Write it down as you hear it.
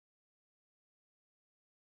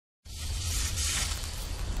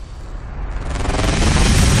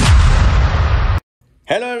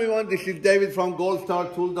everyone, this is David from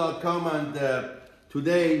goldstartool.com, and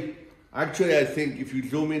today, actually I think if you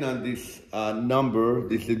zoom in on this number,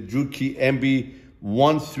 this is JUKI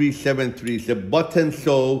MB-1373. It's a button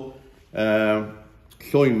sew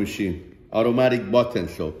sewing machine, automatic button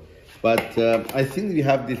sew. But I think we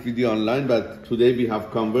have this video online, but today we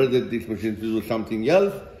have converted this machine to do something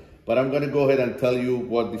else. But I'm gonna go ahead and tell you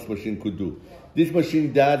what this machine could do. This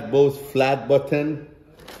machine does both flat button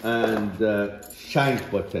and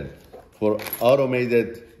shank button for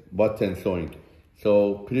automated button sewing.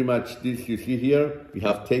 So pretty much this you see here, we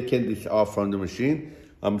have taken this off from the machine.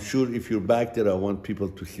 I'm sure if you're back there, I want people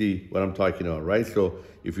to see what I'm talking about, right? So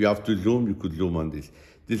if you have to zoom, you could zoom on this.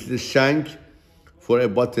 This is the shank for a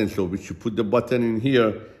button sew, which you put the button in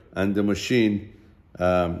here and the machine,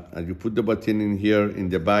 and you put the button in here. In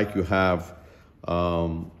the back, you have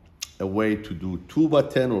a way to do 2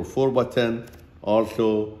 button or 4 button.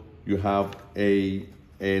 Also, you have an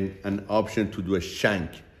option to do a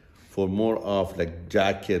shank for more of like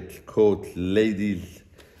jacket, coat, ladies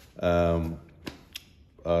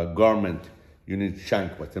garment. You need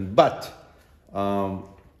shank button. But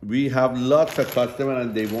we have lots of customers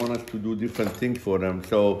and they want us to do different things for them.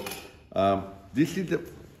 So this is the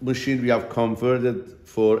machine we have converted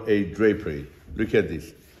for a drapery. Look at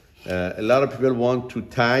this. A lot of people want to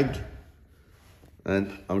tag,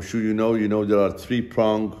 and I'm sure you know there are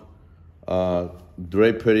 3-prong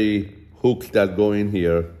drapery hooks that go in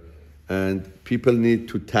here, and people need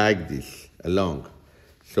to tag this along.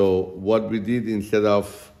 So what we did, instead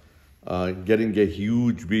of getting a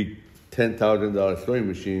huge big $10,000 sewing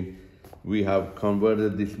machine, we have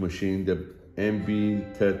converted this machine, the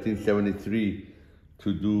MB-1373,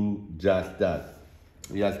 to do just that.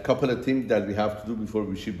 We have a couple of things that we have to do before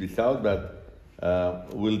we ship this out, but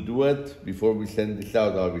we'll do it before we send this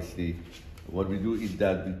out, obviously. What we do is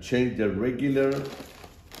that we change the regular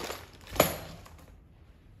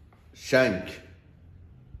shank,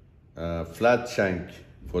 flat shank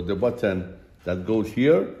for the button that goes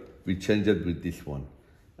here, we change it with this one.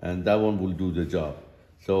 And that one will do the job.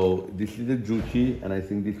 So this is the JUKI, and I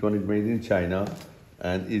think this one is made in China,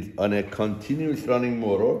 and it's on a continuous running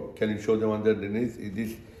motor. Can you show them underneath?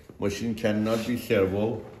 This machine cannot be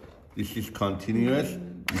servo. This is continuous.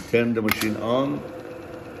 You turn the machine on.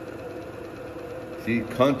 See,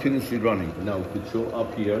 continuously running. Now we could show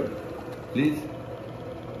up here, please.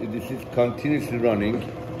 This is continuously running.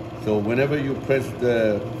 So whenever you press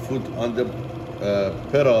the foot on the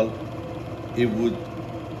pedal, it would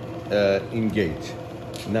engage.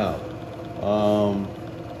 Now,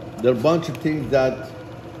 there are a bunch of things that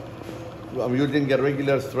I'm using a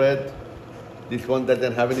regular thread. This one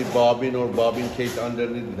doesn't have any bobbin or bobbin case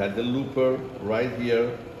underneath. It has the looper right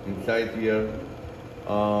here, inside here.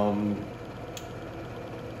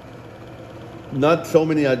 Not so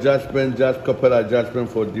many adjustments, just a couple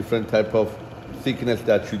adjustments for different type of thickness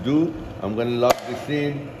that you do. I'm gonna lock this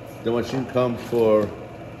in. The machine comes for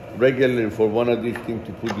regularly for one of these things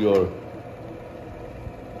to put your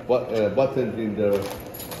buttons in there.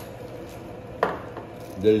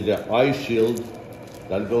 There is an eye shield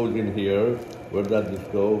that goes in here. Where does this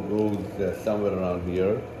go? Goes somewhere around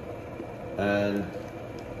here. And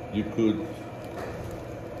you could,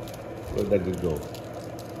 where does it go?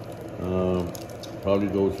 Probably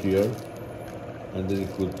goes here. And then you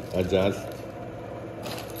could adjust.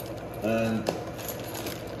 And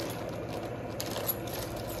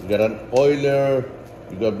you got an oiler,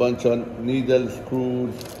 you got a bunch of needle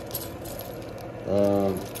screws.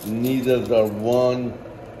 Needles are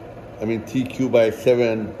TQ by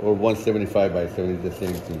 7 or 175 by 7 is the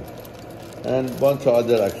same thing. And a bunch of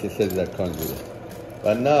other accessories that comes with it.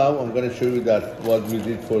 But now I'm going to show you that what we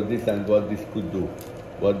did for this and what this could do,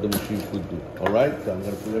 what the machine could do. All right, so I'm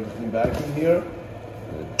going to put everything back in here.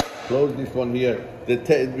 Close this one here.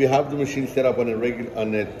 We have the machine set up on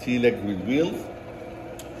a T-leg with wheels,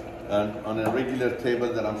 and on a regular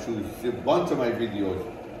table that I'm sure you see a bunch of my videos,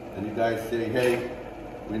 and you guys say, hey,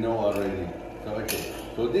 we know already. So okay,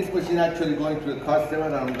 so this machine actually going to a customer,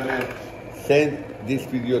 and I'm gonna send this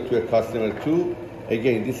video to a customer too.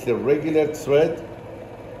 Again, this is a regular thread,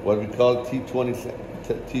 what we call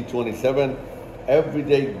T27,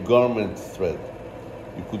 everyday garment thread.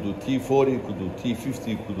 You could do T40, you could do T50,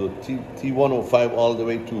 you could do T105, all the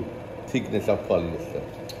way to thickness of polyester.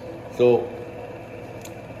 So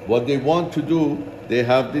what they want to do, they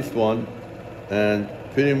have this one, and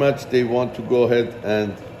pretty much they want to go ahead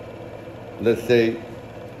and, let's say,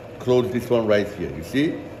 close this one right here, you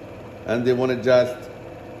see? And they want to just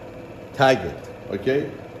tag it, okay?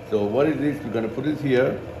 So what is this? We're going to put it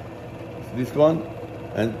here, this one,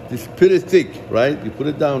 and this pretty thick, right? You put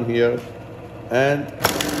it down here, and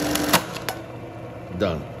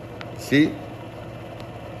done. See?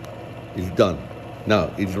 It's done.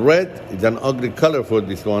 Now, it's red. It's an ugly color for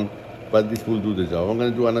this one, but this will do the job. I'm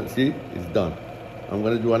going to do another. See? It's done. I'm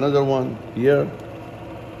going to do another one here.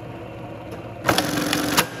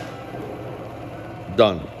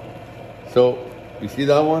 Done. So, you see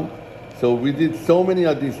that one? So we did so many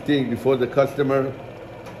of these things before the customer.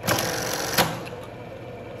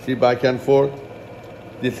 See, back and forth.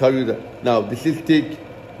 This is how you do. Now, this is thick.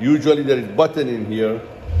 Usually there is button in here,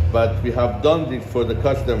 but we have done this for the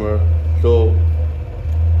customer. So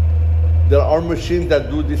there are machines that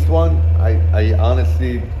do this one. I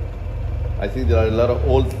honestly, I think there are a lot of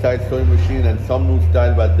old style sewing machine and some new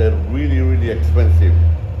style, but they're really, really expensive.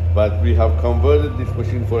 But we have converted this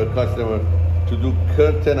machine for a customer to do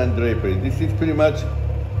curtain and drapery. This is pretty much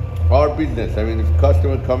our business. I mean, if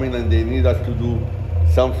customers come in and they need us to do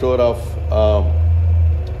some sort of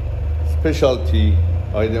specialty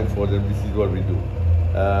item for them, this is what we do.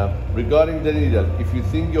 Regarding the needle, if you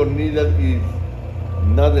think your needle is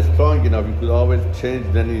not strong enough, you could always change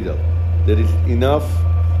the needle. There is enough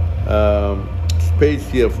space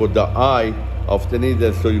here for the eye of the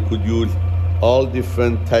needle, so you could use all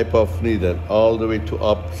different type of needle, all the way to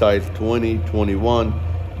up size 20, 21,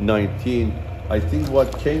 19. I think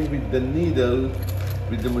what came with the needle,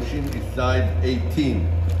 with the machine, is size 18,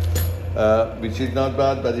 which is not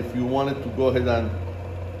bad, but if you wanted to go ahead and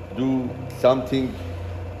do something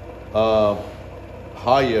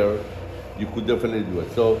higher, you could definitely do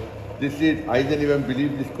it. So this is, I didn't even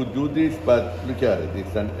believe this could do this, but look at it.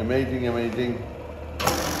 It's an amazing, amazing.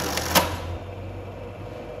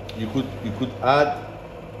 You could add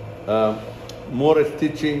more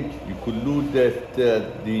stitching. You could lose the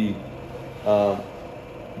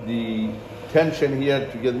tension here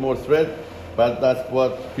to get more thread, but that's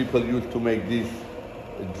what people use to make these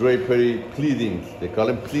drapery pleatings. They call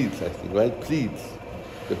them pleats, I think, right? Pleats.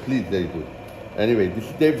 The pleats they do. Anyway, this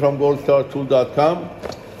is Dave from goldstartool.com.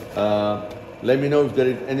 Let me know if there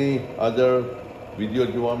is any other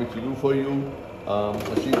videos you want me to do for you.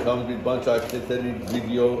 Machine comes with a bunch of accessories,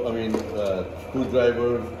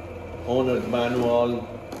 screwdrivers, owner's manual,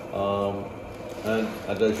 and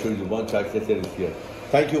as I showed you, a bunch of accessories here.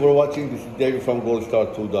 Thank you for watching. This is David from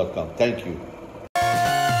goldstartool.com. Thank you.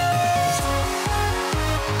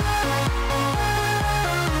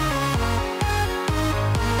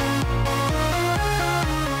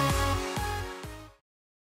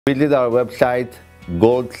 Visit our website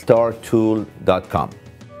goldstartool.com.